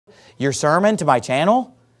your sermon to my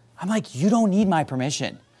channel? I'm like, you don't need my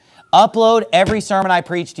permission. Upload every sermon I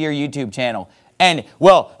preach to your YouTube channel. And,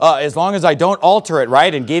 well, as long as I don't alter it,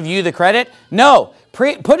 right, and give you the credit? No,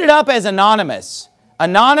 put it up as anonymous.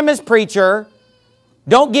 Anonymous preacher.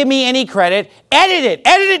 Don't give me any credit. Edit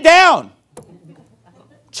it down.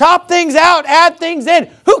 Chop things out, add things in.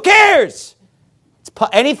 Who cares?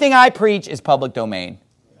 Anything I preach is public domain.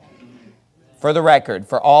 For the record,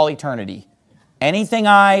 for all eternity. Anything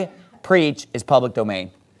I preach is public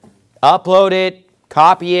domain. Upload it,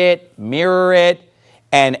 copy it, mirror it.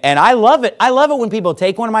 And I love it. I love it when people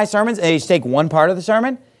take one of my sermons and they just take one part of the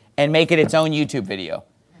sermon and make it its own YouTube video.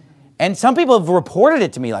 And some people have reported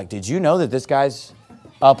it to me like, did you know that this guy's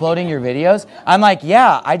uploading your videos? I'm like,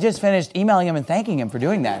 yeah, I just finished emailing him and thanking him for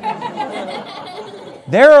doing that.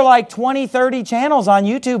 There are like 20, 30 channels on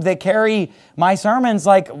YouTube that carry my sermons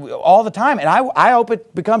like all the time. And I hope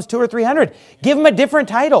it becomes 200 or 300. Give them a different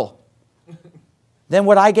title than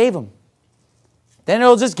what I gave them. Then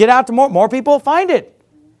it'll just get out to more people will find it.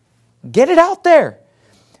 Get it out there.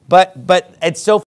 But it's so